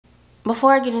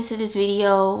before I get into this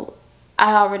video,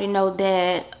 I already know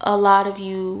that a lot of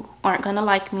you aren't gonna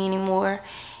like me anymore,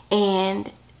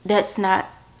 and that's not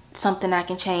something I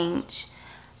can change.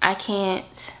 I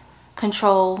can't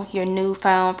control your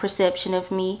newfound perception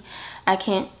of me. I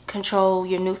can't control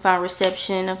your newfound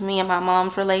reception of me and my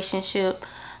mom's relationship.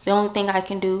 The only thing I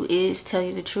can do is tell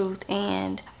you the truth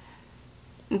and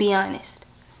be honest.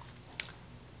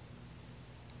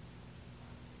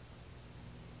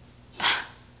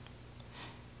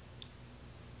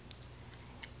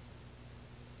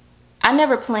 I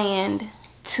never planned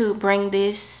to bring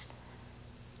this.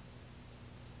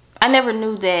 I never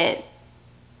knew that.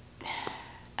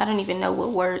 I don't even know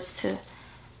what words to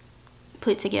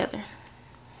put together.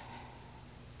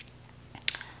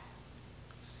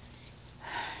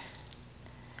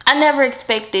 I never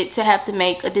expected to have to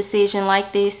make a decision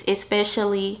like this,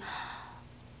 especially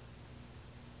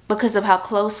because of how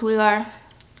close we are.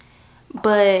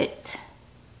 But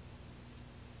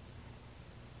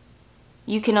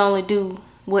you can only do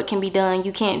what can be done.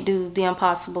 You can't do the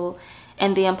impossible,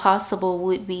 and the impossible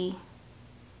would be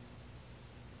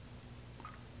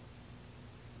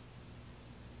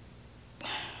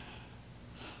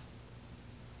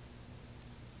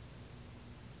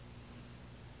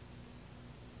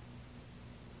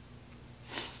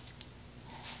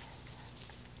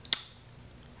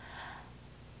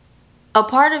a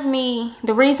part of me.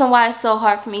 The reason why it's so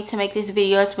hard for me to make this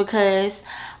video is because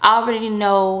I already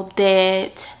know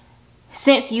that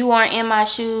since you aren't in my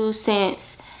shoes,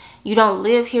 since you don't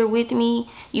live here with me,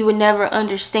 you would never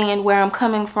understand where I'm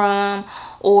coming from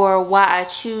or why I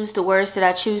choose the words that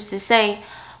I choose to say.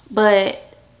 But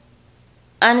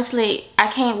honestly, I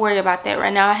can't worry about that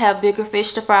right now. I have bigger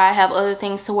fish to fry. I have other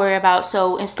things to worry about.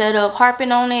 So instead of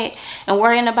harping on it and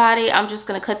worrying about it, I'm just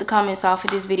going to cut the comments off of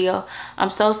this video.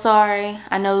 I'm so sorry.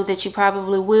 I know that you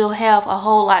probably will have a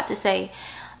whole lot to say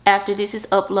after this is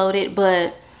uploaded,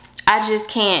 but I just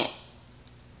can't.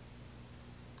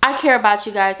 I care about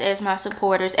you guys as my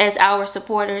supporters, as our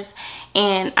supporters,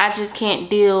 and I just can't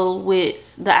deal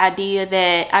with the idea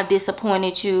that I've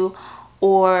disappointed you,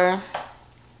 or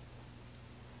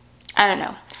I don't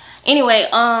know. Anyway,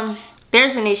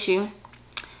 there's an issue,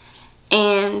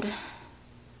 and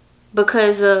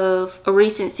because of a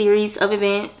recent series of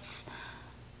events,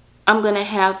 I'm gonna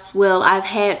have, well, I've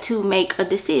had to make a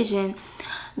decision.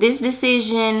 This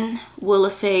decision will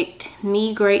affect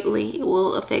me greatly. It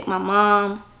will affect my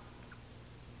mom.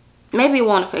 Maybe it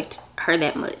won't affect her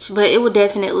that much, but it will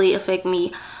definitely affect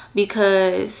me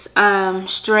because I'm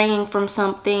straying from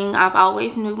something I've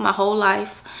always knew my whole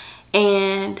life,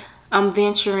 and I'm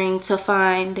venturing to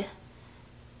find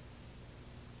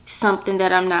something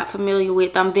that I'm not familiar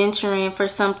with. I'm venturing for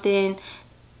something.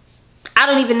 I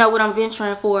don't even know what I'm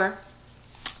venturing for.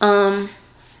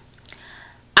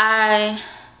 I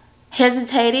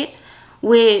hesitated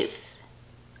with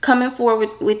coming forward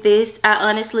with this. I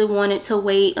honestly wanted to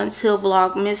wait until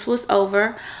Vlogmas was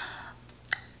over.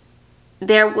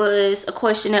 There was a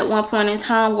question at one point in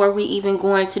time, were we even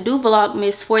going to do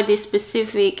Vlogmas for this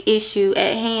specific issue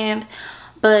at hand?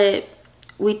 But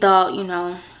we thought, you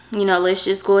know, let's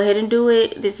just go ahead and do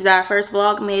it. This is our first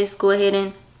Vlogmas. Go ahead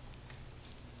and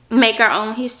make our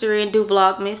own history and do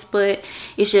Vlogmas. But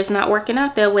it's just not working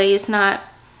out that way. It's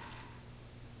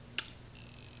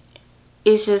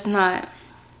just not.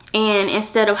 And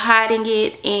instead of hiding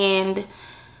it and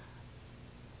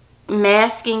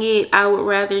masking it, I would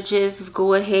rather just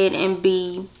go ahead and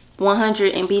be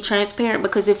 100 and be transparent,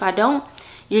 because if I don't,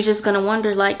 you're just gonna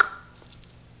wonder like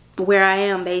where I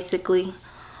am, basically.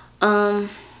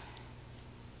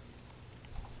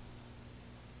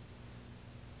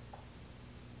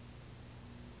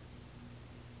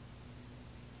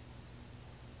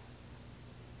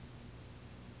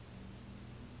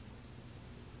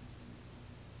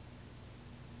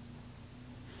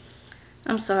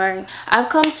 I'm sorry. I've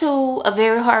come to a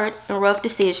very hard and rough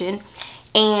decision,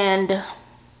 and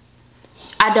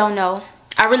I don't know.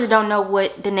 I really don't know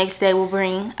what the next day will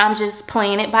bring. I'm just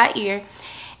playing it by ear,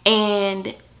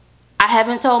 and I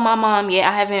haven't told my mom yet.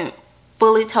 I haven't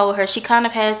fully told her. She kind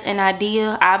of has an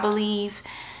idea, I believe,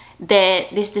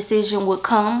 that this decision would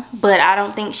come, but I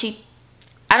don't think she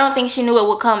knew it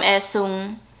would come as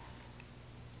soon.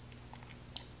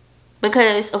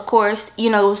 Because, of course, you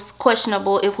know, it's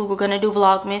questionable if we were going to do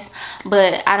Vlogmas.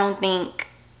 But I don't know.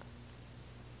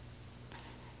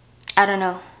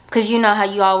 Because you know how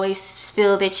you always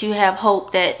feel that you have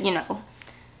hope that, you know,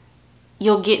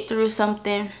 you'll get through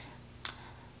something.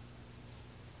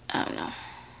 I don't know.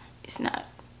 It's not.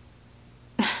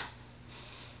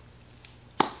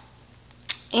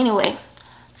 Anyway,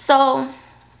 so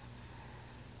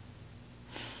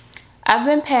I've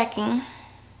been packing.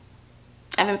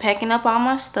 I've been packing up all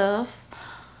my stuff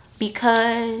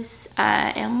because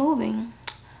I am moving.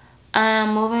 I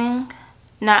am moving.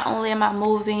 Not only am I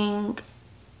moving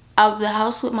out of the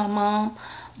house with my mom,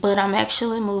 but I'm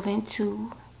actually moving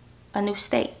to a new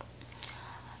state.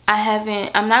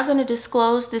 I'm not going to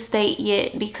disclose the state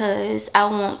yet because I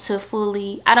want to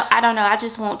fully, I don't know, I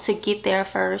just want to get there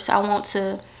first. I want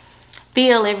to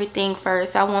feel everything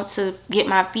first. I want to get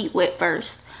my feet wet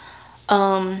first.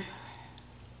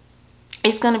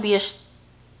 It's going to be a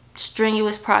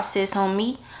strenuous process on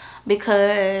me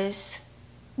because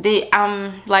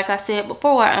like I said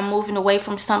before, I'm moving away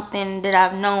from something that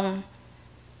I've known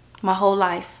my whole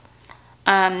life.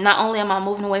 Not only am I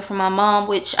moving away from my mom,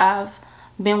 which I've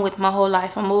been with my whole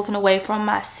life, I'm moving away from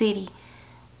my city,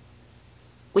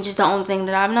 which is the only thing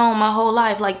that I've known my whole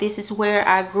life. Like, this is where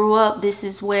I grew up. This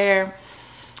is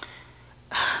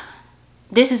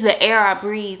the air I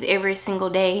breathe every single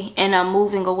day, and I'm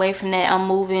moving away from that. I'm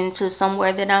moving to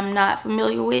somewhere that I'm not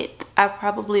familiar with. I've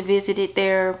probably visited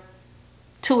there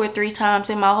 2 or 3 times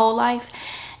in my whole life,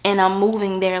 and I'm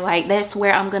moving there. Like, that's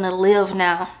where I'm gonna live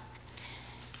now.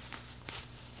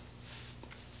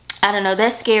 I don't know,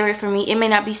 that's scary for me. It may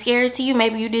not be scary to you.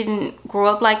 Maybe you didn't grow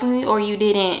up like me, or you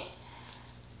didn't,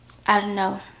 I don't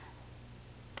know.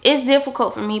 It's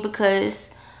difficult for me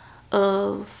because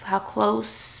of how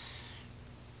close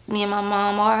me and my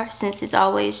mom are, since it's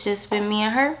always just been me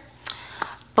and her.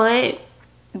 But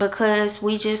because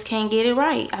we just can't get it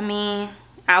right. I mean,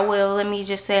 let me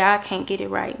just say I can't get it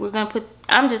right.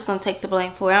 I'm just gonna take the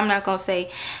blame for it. I'm not gonna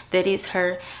say that it's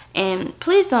her. And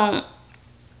please don't,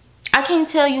 I can't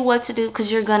tell you what to do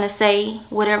because you're gonna say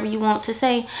whatever you want to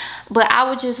say, but I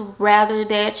would just rather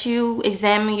that you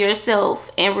examine yourself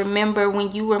and remember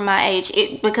when you were my age.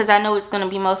 Because I know it's gonna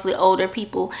be mostly older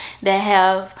people that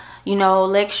have, you know,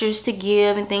 lectures to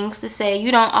give and things to say. You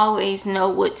don't always know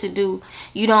what to do.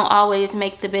 You don't always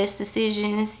make the best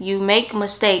decisions. You make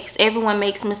mistakes. Everyone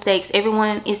makes mistakes.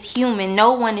 Everyone is human.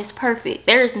 No one is perfect.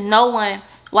 There is no one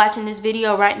watching this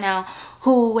video right now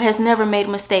who has never made a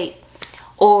mistake,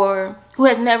 or who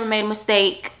has never made a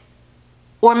mistake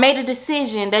or made a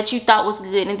decision that you thought was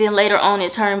good and then later on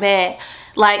it turned bad.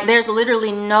 Like, there's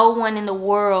literally no one in the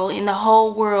world, in the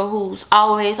whole world, who's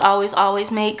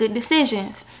always made good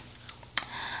decisions.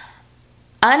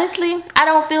 Honestly, I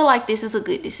don't feel like this is a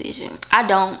good decision. I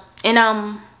don't. And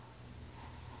I'm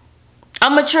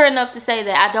mature enough to say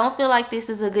that I don't feel like this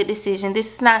is a good decision.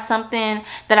 This is not something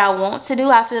that I want to do.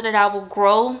 I feel that I will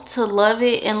grow to love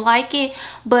it and like it,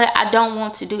 but I don't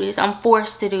want to do this. I'm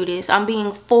forced to do this. I'm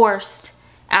being forced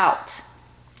out.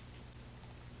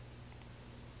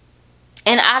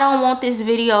 And I don't want this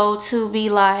video to be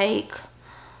like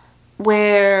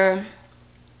where,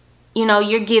 you know,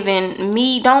 you're giving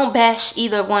me, don't bash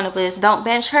either one of us. Don't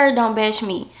bash her, don't bash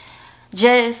me.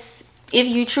 Just, if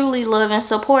you truly love and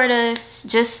support us,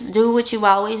 just do what you've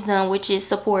always done, which is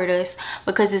support us.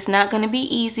 Because it's not going to be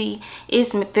easy.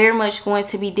 It's very much going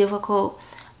to be difficult.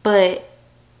 But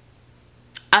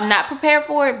I'm not prepared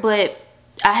for it, but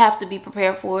I have to be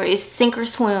prepared for it. It's sink or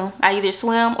swim. I either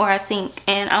swim or I sink.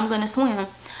 And I'm going to swim.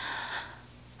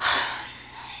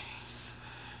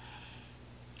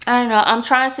 I don't know. I'm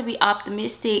trying to be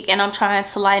optimistic and I'm trying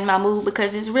to lighten my mood,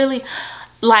 because it's really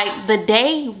like the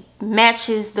day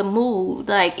matches the mood.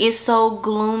 Like, it's so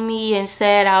gloomy and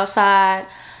sad outside,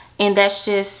 and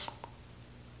that's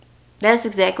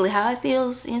exactly how it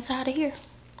feels inside of here.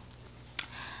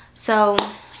 So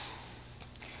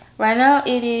right now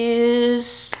it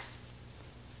is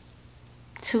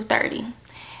 2:30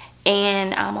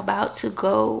 and I'm about to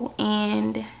go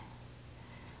and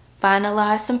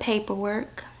finalize some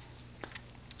paperwork.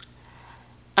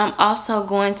 I'm also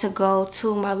going to go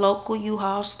to my local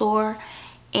U-Haul store,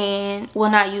 and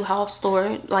well, not U-Haul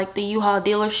store, like the U-Haul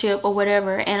dealership or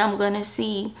whatever, and I'm gonna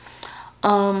see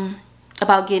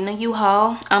about getting a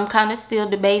U-Haul. I'm kind of still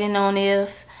debating on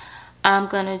if I'm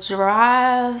gonna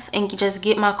drive and just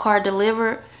get my car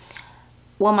delivered.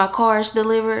 When my car is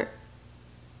delivered,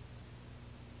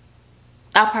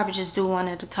 I'll probably just do one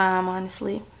at a time,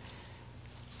 honestly.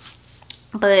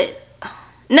 But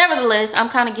nevertheless, I'm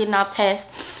kind of getting off task.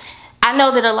 I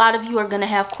know that a lot of you are going to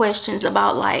have questions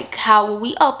about, like, how will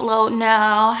we upload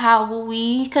now? How will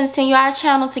we continue our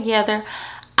channel together?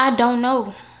 I don't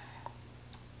know.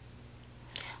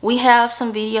 We have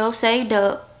some videos saved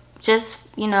up, just,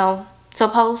 you know, to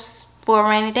post for a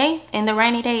rainy day, and the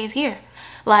rainy day is here.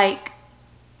 Like,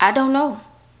 I don't know.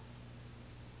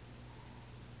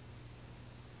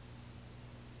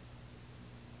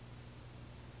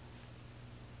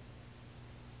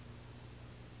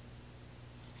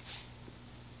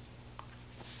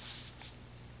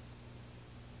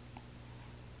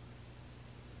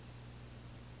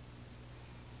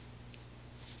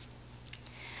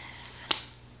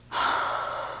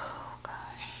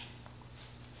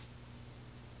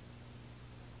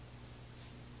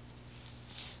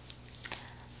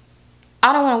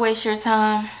 I don't want to waste your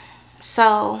time,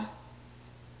 so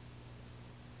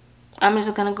I'm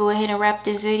just gonna go ahead and wrap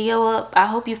this video up. I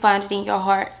hope you find it in your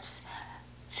hearts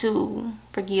to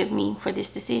forgive me for this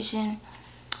decision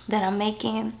that I'm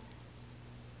making.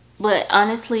 But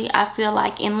honestly, I feel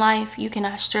like in life you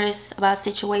cannot stress about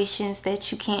situations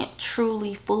that you can't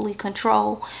truly fully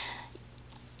control.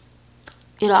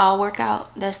 It'll all work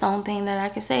out. That's the only thing that I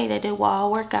can say, that it will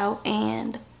all work out,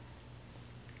 and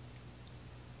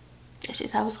that's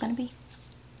just how it's gonna be.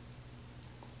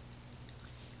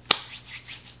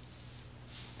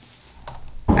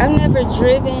 I've never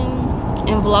driven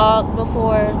and vlogged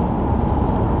before,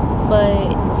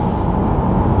 but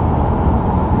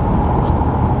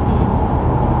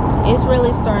it's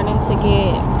really starting to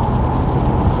get,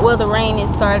 well, the rain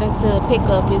is starting to pick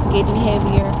up. It's getting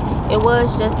heavier. It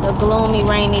was just a gloomy,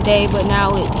 rainy day, but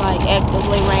now it's like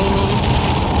actively raining.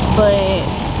 But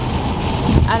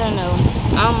I don't know.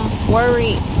 I'm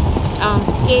worried. I'm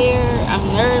scared. I'm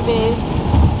nervous.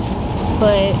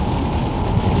 But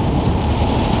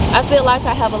I feel like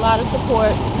I have a lot of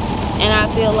support, and I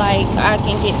feel like I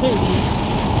can get through this.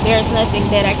 There's nothing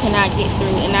that I cannot get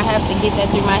through, and I have to get that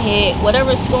through my head.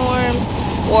 Whatever storms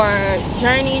or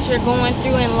journeys you're going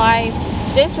through in life,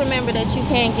 just remember that you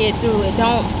can get through it.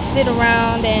 Don't sit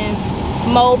around and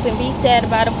mope and be sad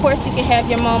about it. Of course, you can have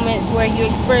your moments where you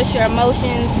express your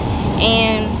emotions,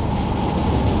 and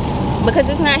because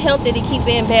it's not healthy to keep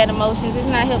in bad emotions, it's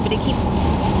not healthy to keep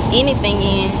anything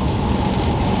in.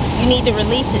 You need to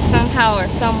release it somehow or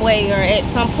some way or at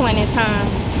some point in time.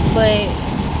 But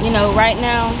you know, right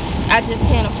now, I just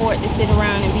can't afford to sit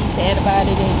around and be sad about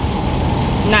it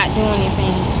and not do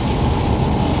anything.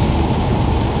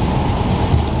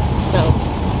 So,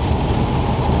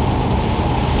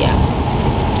 yeah.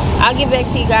 I'll get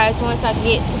back to you guys once I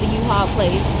get to the U-Haul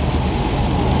place,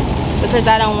 because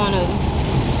I don't want to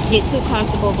get too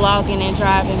comfortable vlogging and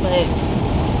driving, but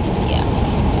yeah.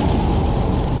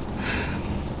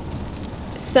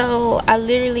 So I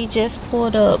literally just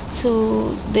pulled up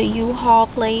to the U-Haul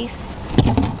place.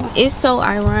 It's so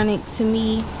ironic to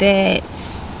me that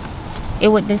it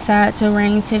would decide to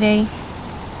rain today,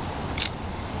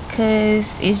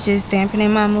 because it's just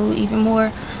dampening my mood even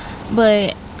more.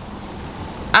 But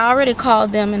I already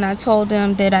called them and I told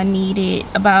them that I needed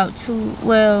about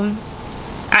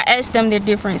I asked them their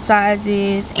different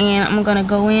sizes, and I'm gonna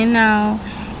go in now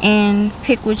and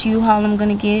pick which U-Haul I'm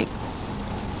gonna get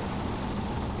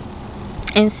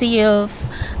and see if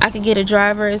I could get a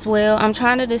driver as well. I'm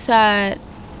trying to decide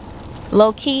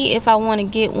low-key if I want to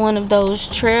get one of those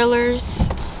trailers,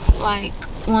 like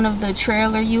one of the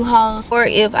trailer U-Hauls, or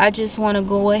if I just want to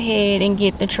go ahead and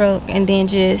get the truck and then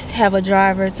just have a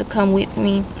driver to come with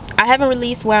me. I haven't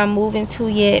released where I'm moving to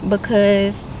yet,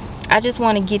 because I just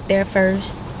want to get there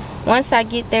first. Once I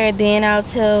get there, then I'll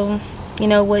tell, you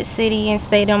know, what city and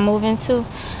state I'm moving to.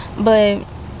 But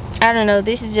I don't know,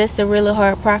 this is just a really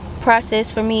hard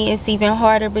process for me. It's even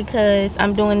harder because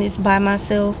I'm doing this by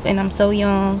myself and I'm so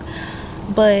young.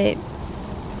 But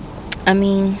I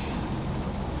mean,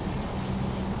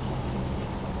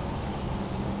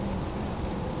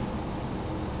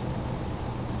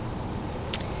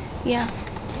 yeah.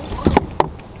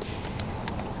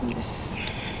 Just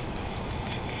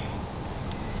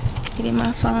getting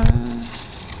my phone,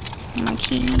 my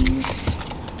keys,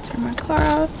 turn my car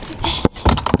off.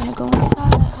 I'm gonna go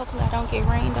inside. Hopefully I don't get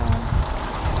rained on.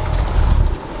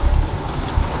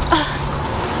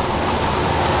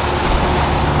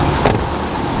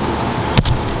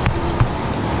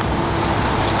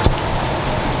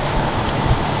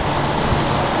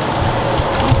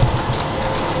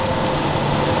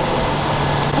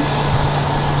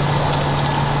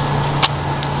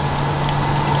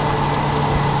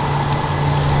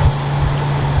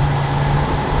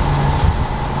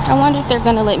 I wonder if they're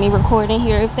gonna let me record in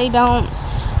here. If they don't,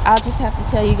 I'll just have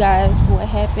to tell you guys what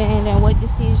happened and what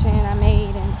decision I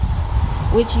made and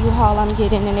which U-Haul I'm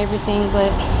getting and everything.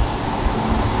 But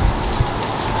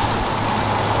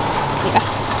yeah.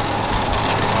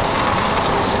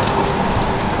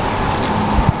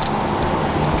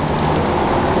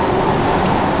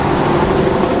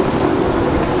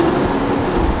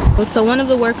 So one of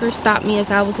the workers stopped me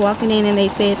as I was walking in, and they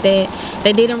said that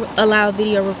they didn't allow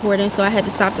video recording, so I had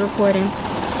to stop the recording.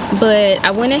 But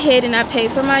I went ahead and I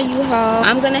paid for my U-Haul.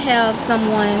 I'm gonna have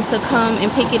someone to come and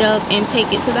pick it up and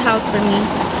take it to the house for me,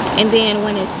 and then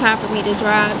when it's time for me to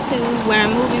drive to where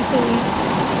I'm moving to,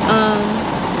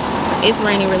 it's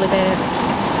raining really bad.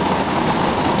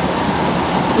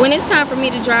 When it's time for me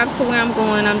to drive to where I'm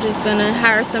going, I'm just gonna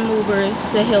hire some movers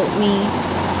to help me.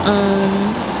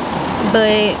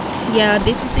 But yeah,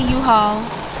 this is the U-Haul.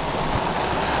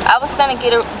 I was gonna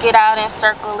get out and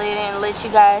circle it and let you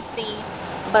guys see,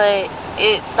 but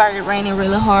it started raining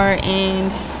really hard, and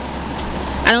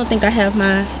I don't think I have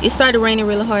my, it started raining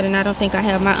really hard and I don't think I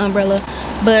have my umbrella.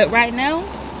 But right now,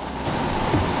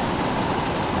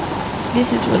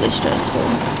 this is really stressful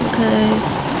because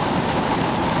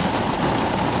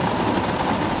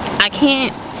I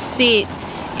can't sit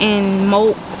and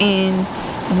mope and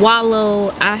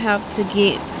wallow. I have to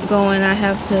get going. I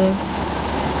have to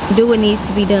do what needs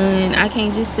to be done. I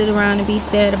can't just sit around and be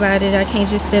sad about it. I can't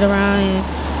just sit around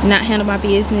and not handle my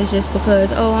business just because,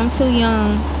 oh, I'm too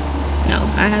young. No,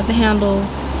 I have to handle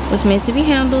what's meant to be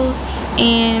handled,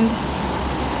 and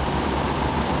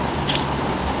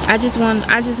I just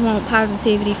want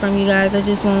positivity from you guys. I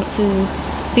just want to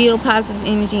feel positive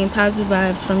energy and positive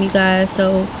vibes from you guys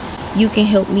so you can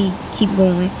help me keep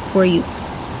going for you.